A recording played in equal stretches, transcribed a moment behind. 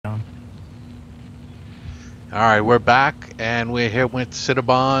Alright, we're back, and we're here with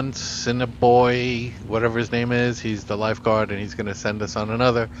Cinnabon, Cinnaboy, whatever his name is. He's the lifeguard, and he's going to send us on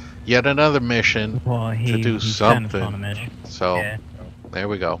yet another mission Well, to do he sent us something. on a mission. So, Yeah. there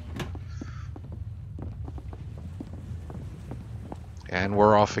we go. And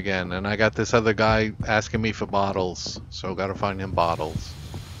we're off again, and I got this other guy asking me for bottles, so gotta find him bottles.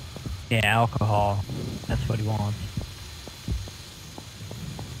 Yeah, alcohol. That's what he wants.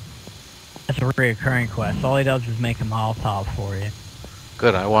 That's a reoccurring quest. All he does is make a Molotov for you.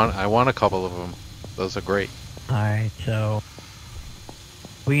 Good, I want a couple of them. Those are great. Alright, so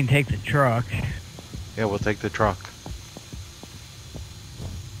we can take the truck. Yeah, we'll take the truck.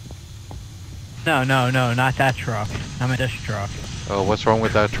 No, not that truck. I mean this truck. Oh, what's wrong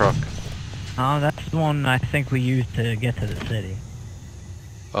with that truck? Oh, that's the one I think we used to get to the city.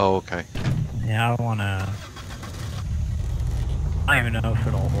 Oh, okay. Yeah, I don't wanna... I don't even know if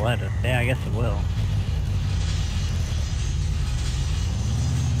it'll let us. Yeah, I guess it will.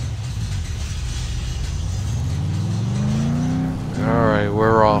 Alright,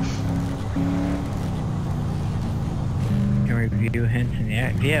 we're off. Can review hints in the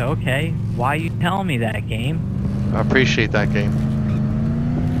air. Yeah, okay. Why you telling me that, game? I appreciate that game.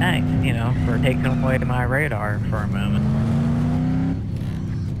 Thanks, you know, for taking away my radar for a moment.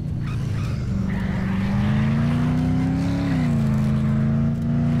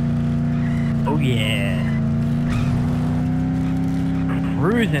 Oh yeah.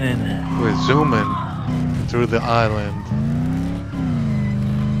 Cruising in this. We're zooming through the island.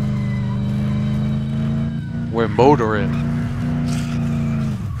 We're motoring.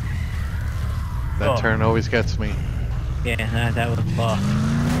 That turn always gets me. Yeah, that was buff.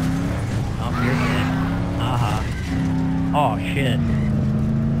 Oh, you're dead. Aha. Oh, shit.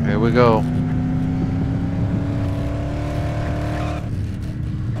 Here we go.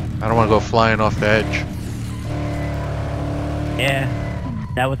 I don't want to go flying off the edge. Yeah,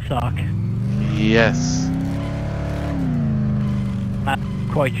 that would suck. Yes. Not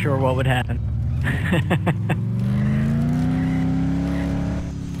quite sure what would happen.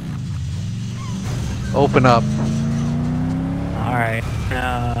 Open up. Alright,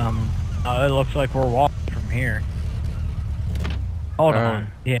 oh, it looks like we're walking from here. Hold on.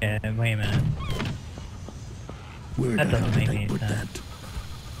 Yeah, wait a minute. Where That the hell doesn't did make I any put sense. that?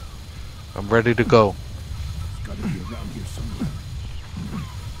 I'm ready to go. It's gotta be around here somewhere.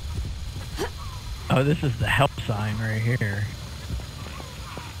 Oh, this is the help sign right here.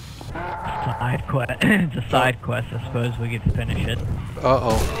 Side quest. It's a side quest. I suppose we get to finish it.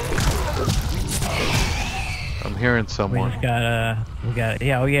 Uh-oh. I'm hearing We someone. just gotta,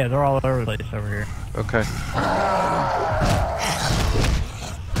 yeah, oh yeah, they're all over the place over here. Okay.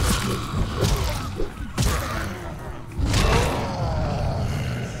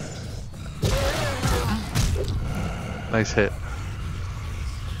 Nice hit.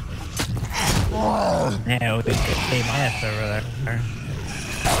 Yeah, we just came ass over there.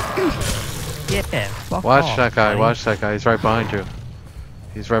 Yeah, fuck Watch off, that guy, buddy. watch that guy. He's right behind you.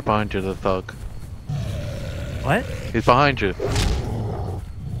 He's right behind you, the thug. What? He's behind you.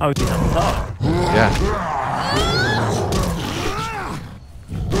 Oh, he's on top. Yeah.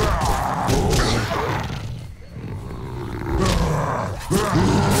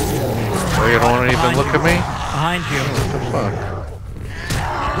 Oh, you don't want to even look at me? Behind you. What the fuck?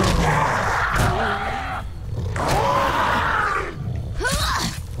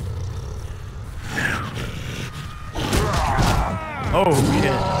 Oh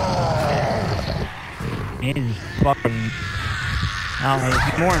shit. He's fucking... Oh,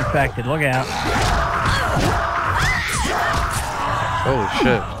 he's more infected. Look out. Oh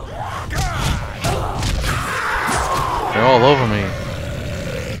shit. They're all over me.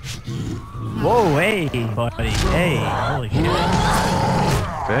 Whoa, hey, buddy. Hey, holy shit.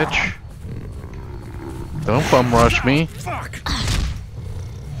 Bitch. Don't bum rush me. Fuck!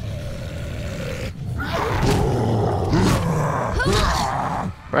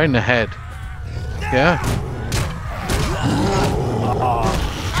 Right in the head. Yeah?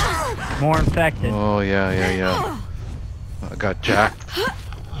 More infected. Oh, yeah. I got jacked.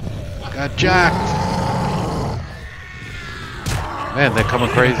 Got jacked. Man, they're coming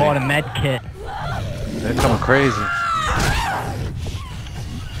crazy. Bought a med kit. They're coming crazy.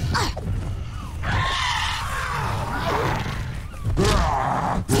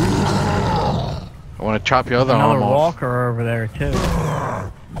 I want to chop your other Another arm off. walker over there too.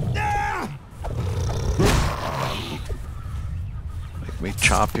 Make me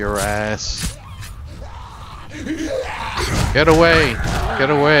chop your ass. Get away! Get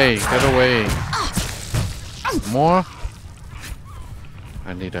away! Get away! More?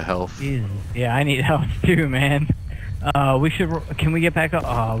 I need a health. Jesus. Yeah, I need help too, man. We should. Can we get back up?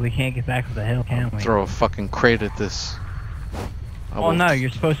 Oh, we can't get back up the hill, can we? Throw a fucking crate at this. Oh no, you're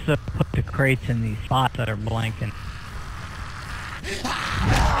supposed to put the crates in these spots that are blinking.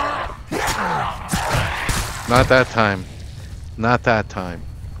 Not that time. Not that time.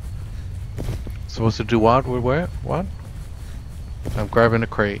 Supposed to do what? Where? What? I'm grabbing a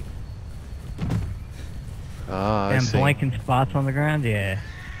crate. Ah, I And see. blinking spots on the ground? Yeah.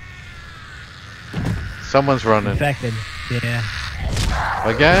 Someone's running. Infected. Yeah.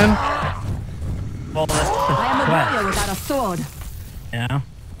 Again? Well, that's the I am a quest, warrior without a sword. you know?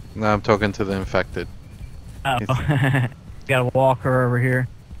 No, I'm talking to the infected. Oh. Got a walker over here.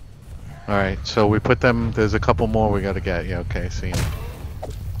 Alright, so we put them. There's a couple more we gotta get. Yeah, okay, see.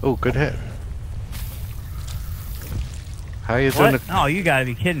 Oh, good hit. How you doing? What? Oh, you gotta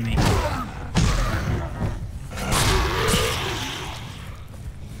be kidding me.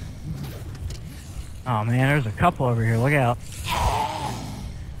 Oh man, there's a couple over here. Look out.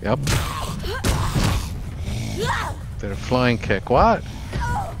 Yep. Did a flying kick. What?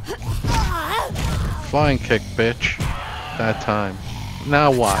 Flying kick, bitch. That time.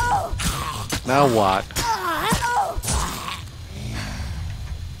 Now what? Now what?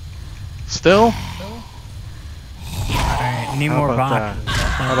 Still? Alright, need How more about boxes. that?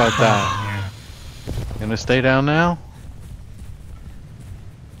 How about that? Gonna stay down now?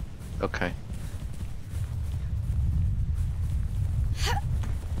 Okay.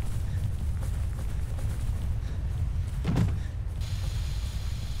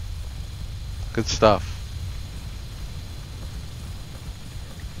 Good stuff.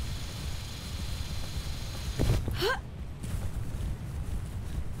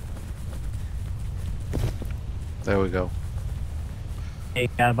 There we go. Hey,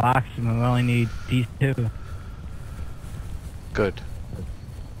 got a box and we only need these two. Good.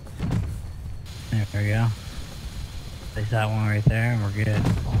 There we go. Place that one right there and we're good.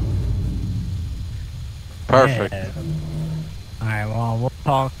 Perfect. Yeah. Alright, well, we'll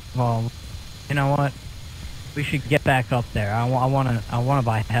talk. Well, you know what? We should get back up there. I wanna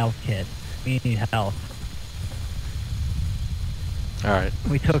buy a health kit. We need health. Alright.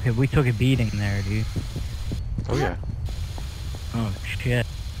 We took a beating there, dude. Oh yeah. Oh shit.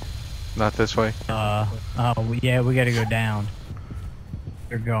 Not this way? Yeah, we gotta go down.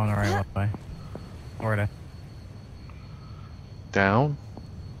 You're going the right way. Sorta. Down?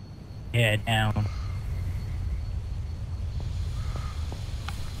 Yeah, down.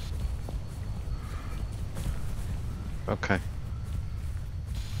 Okay.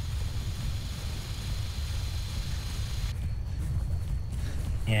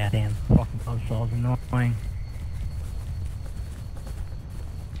 Yeah, damn fucking buzzsaw's annoying.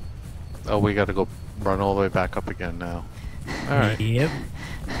 Oh, we gotta go run all the way back up again now. Alright. Yep.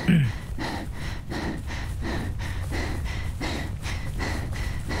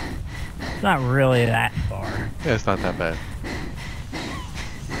 It's not really that far. Yeah, it's not that bad.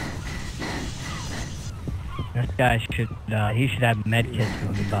 This guy should, he should have medkits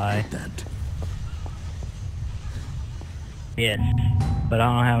when we buy. Yes, but I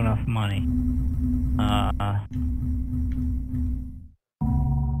don't have enough money.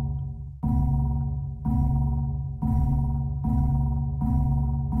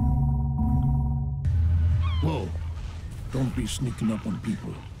 Whoa. Don't be sneaking up on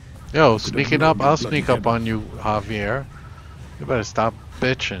people. Yo, sneaking up, I'll sneak up on you, Javier. You better stop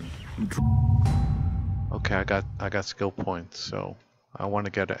bitching. Okay, I got skill points, so I want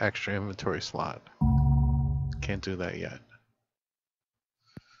to get an extra inventory slot. Can't do that yet.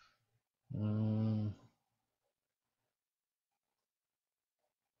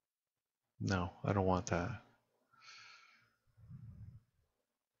 No, I don't want that.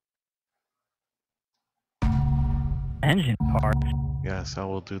 Engine parts. Yes, I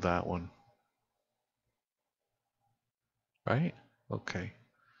will do that one. Right? Okay.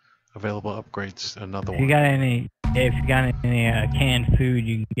 Available upgrades, another If you one. got any, if you got any canned food,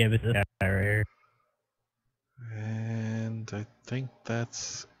 you can give it to that guy right here. And I think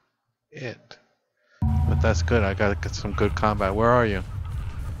that's it. But that's good. I got some good combat. Where are you?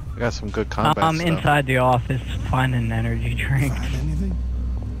 I got some good combat I'm stuff. inside the office finding an energy drink. Find anything?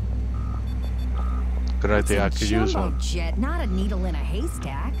 Good idea. I could use one. Jet, not a needle in a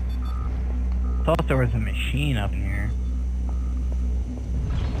haystack. Thought there was a machine up in here.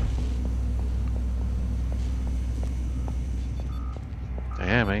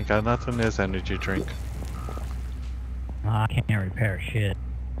 Damn, ain't got nothing. There's energy drink. I can't repair shit.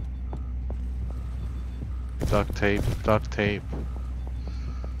 Duct tape, duct tape.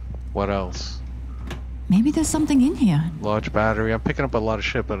 What else? Maybe there's something in here. Large battery. I'm picking up a lot of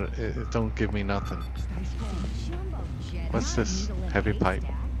shit, but it don't give me nothing. What's this? Heavy pipe.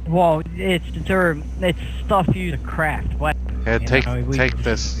 Well, it's stuff used to craft weapons. Yeah, take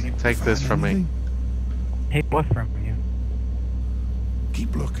this. Take this from me. Take what from you?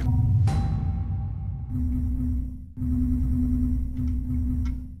 Keep looking.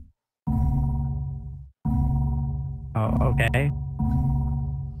 Oh, okay.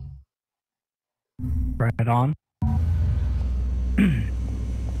 Right on. To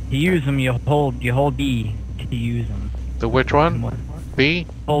use them, you hold B to use them. The which one? B?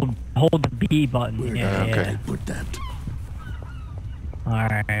 Hold the B button. Where Yeah, did okay. I put that?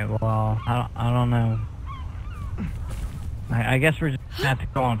 Alright, well, I don't know. I guess we're just gonna have to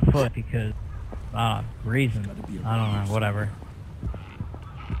go on foot because, reason. I don't know, whatever.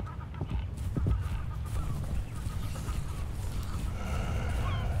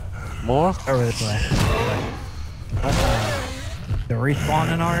 More? Over this way. They're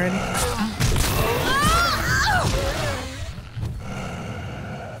respawning already?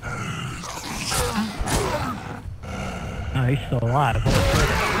 Oh, he's still alive.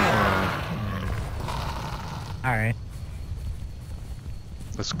 Alright.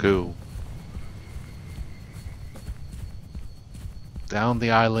 Let's go. Down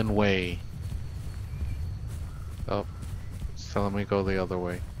the island way. Oh, it's telling me go the other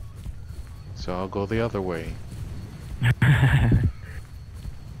way. So I'll go the other way.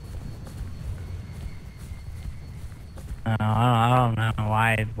 I don't know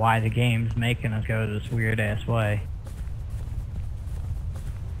why the game's making us go this weird ass way.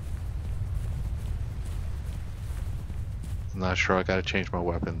 I'm not sure. I gotta change my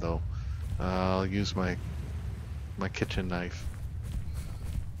weapon though. I'll use my kitchen knife.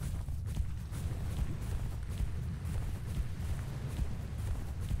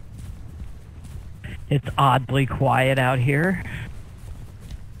 It's oddly quiet out here.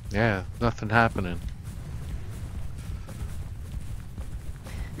 Yeah, nothing happening.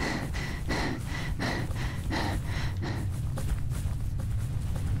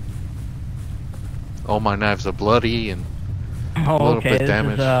 All my knives are bloody and Oh, a little okay. bit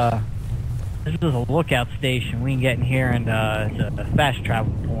damaged. This is a lookout station. We can get in here and it's a fast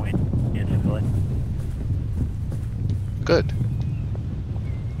travel point, basically. Good.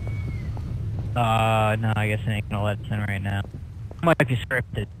 No, I guess I ain't gonna let us in right now. Might be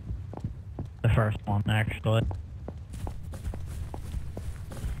scripted. The first one, actually.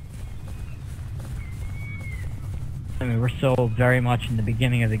 I mean, we're still very much in the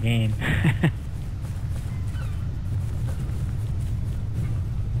beginning of the game.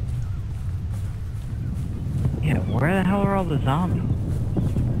 Yeah, where the hell are all the zombies?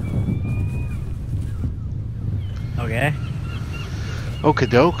 Okay. Okie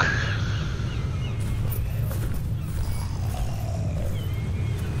doke.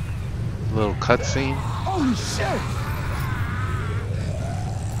 Little cutscene. Holy shit!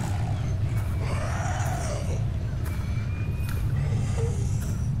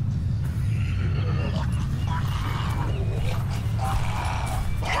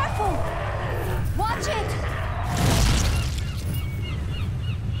 Careful! Watch it!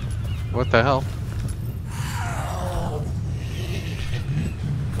 What the hell?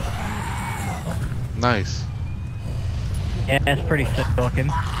 Nice. Yeah, it's pretty sick looking.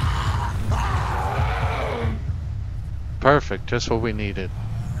 Perfect. Just what we needed.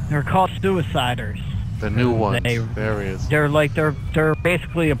 They're called suiciders. The new ones. They- There he is. They're like they're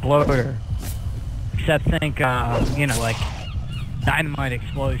basically a bloater, except think you know, like dynamite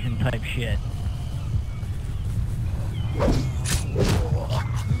explosion type shit.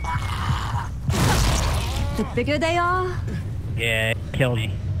 The bigger they are, Yeah, it killed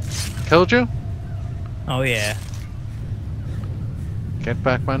me. Killed you? Oh yeah. Get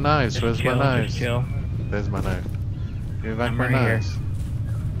back my knives. Just Where's chill, my knives? just chill. There's my knife. Give me back I'm my right here. knives.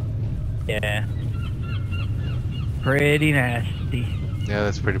 Yeah. Pretty nasty. Yeah,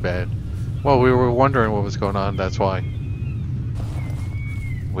 that's pretty bad. Well, we were wondering what was going on. That's why.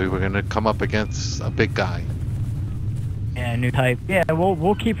 We were gonna come up against a big guy. Yeah, new type. Yeah,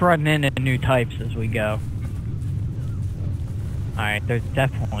 we'll keep running into new types as we go. Alright, there's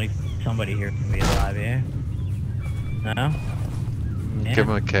definitely somebody here to be alive, yeah? No? Yeah. Give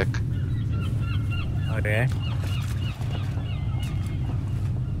him a kick. Okay.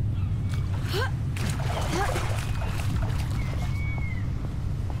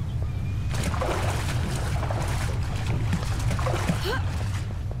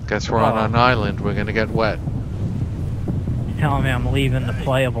 Guess we're on an island. We're gonna get wet. He's telling me I'm leaving the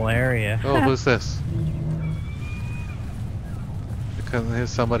playable area. Oh, who's this? Here's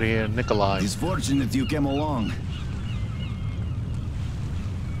somebody here, Nikolai. It's fortunate you came along.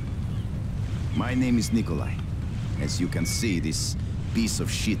 My name is Nikolai. As you can see, this piece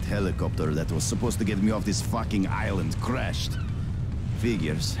of shit helicopter that was supposed to get me off this fucking island crashed.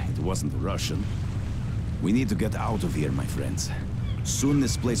 Figures, it wasn't Russian. We need to get out of here, my friends. Soon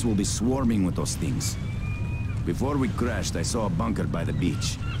this place will be swarming with those things. Before we crashed, I saw a bunker by the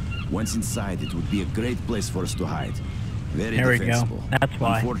beach. Once inside, it would be a great place for us to hide. Very There we defensible. go. That's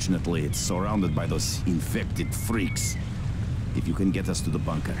why. Unfortunately, it's surrounded by those infected freaks. If you can get us to the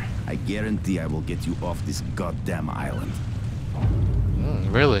bunker, I guarantee I will get you off this goddamn island.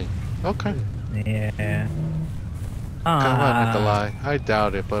 Really? Okay. Yeah. Come on, Nikolai. I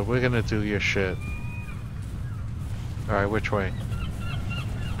doubt it, but we're gonna do your shit. Alright, which way?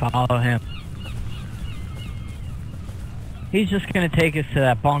 Follow him. He's just gonna take us to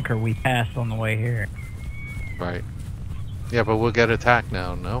that bunker we passed on the way here. Right. Yeah, but we'll get attacked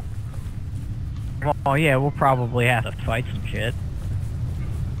now, no? Well, yeah, we'll probably have to fight some shit.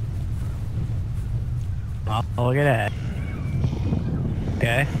 Oh, look at that.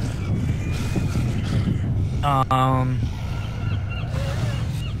 Okay.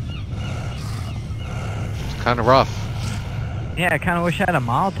 It's kind of rough. Yeah, I kind of wish I had a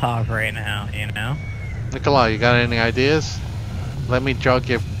Molotov right now, you know? Nikolai, you got any ideas? Let me jog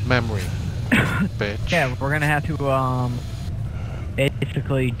your memory, bitch. Yeah, we're gonna have to,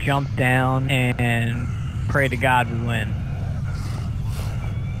 basically jump down and pray to God we win.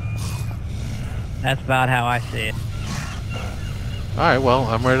 That's about how I see it. Alright, well,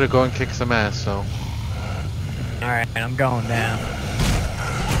 I'm ready to go and kick some ass, so... Alright, I'm going down.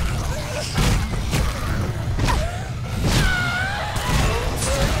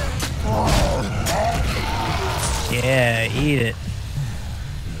 Yeah, eat it.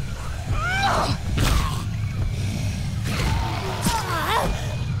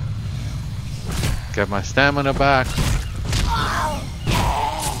 Get my stamina back.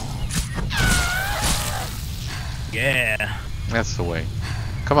 Yeah. That's the way.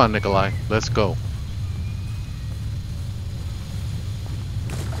 Come on, Nikolai. Let's go.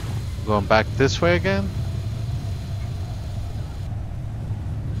 Going back this way again?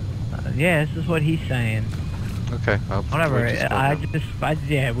 Yeah, this is what he's saying. Okay. Whatever.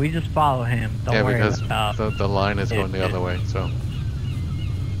 We just follow him. Don't worry because about the line is going the other way, so...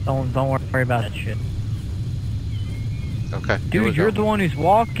 Don't worry about that shit. Okay. Dude, you're the one who's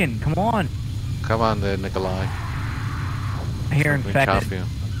walking. Come on. Come on there, Nikolai. Here, Let me chop infected. you.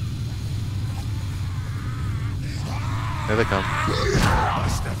 Here they come.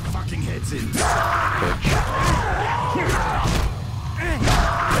 Bust their fucking heads in.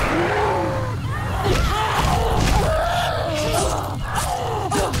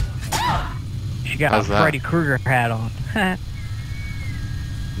 She got How's a that? Freddy Krueger hat on.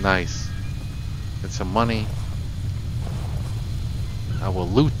 Nice. Get some money. I will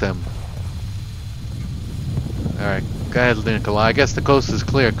loot them. Alright, go ahead, Nikolai. I guess the coast is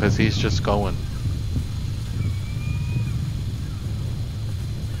clear because he's just going.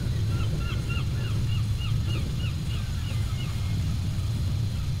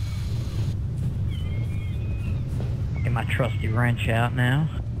 Get my trusty wrench out now.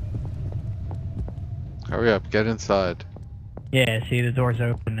 Hurry up, get inside. Yeah, see, the door's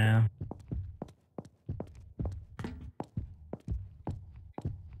open now.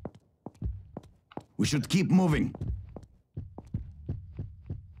 We should keep moving.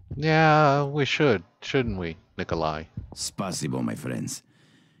 Yeah, we should, shouldn't we, Nikolai? Spasibo, my friends.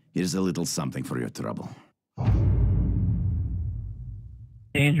 Here's a little something for your trouble.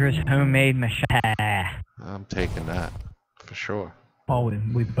 Dangerous homemade machete. I'm taking that, for sure. Oh,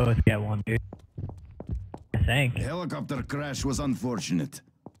 we both get one, dude. I think. The helicopter crash was unfortunate.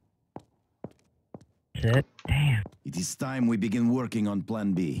 That's it? Damn. It is time we begin working on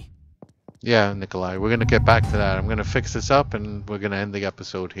Plan B. Yeah, Nikolai, we're gonna get back to that. I'm gonna fix this up and we're gonna end the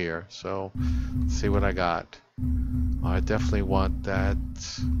episode here. So, let's see what I got. I definitely want that.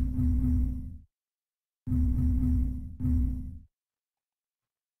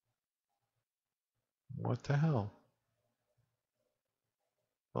 What the hell?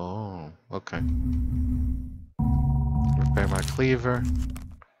 Oh, okay. Repair my cleaver.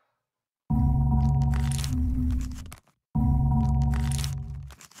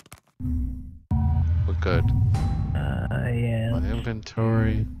 We're good. Yeah. My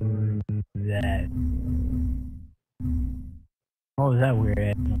inventory. That. What was that weird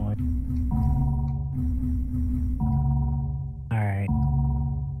ass noise? Alright.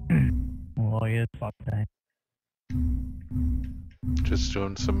 Well, yeah, fuck that. Just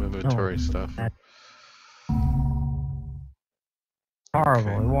doing some inventory stuff. that- Horrible.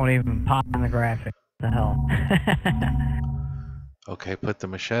 Okay. It won't even pop in the graphic. What the hell? Okay, put the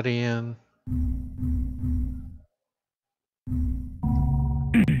machete in.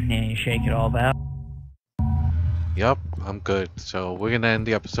 And you shake it all about. Yep, I'm good. So we're gonna end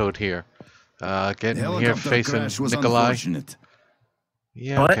the episode here. The Getting here helicopter facing crash was Nikolai. unfortunate.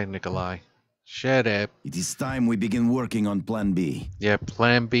 Yeah, What? okay, Nikolai. Shut up. It is time we begin working on Plan B. Yeah,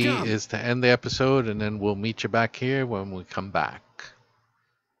 plan B Come. is to end the episode, and then we'll meet you back here when we come back.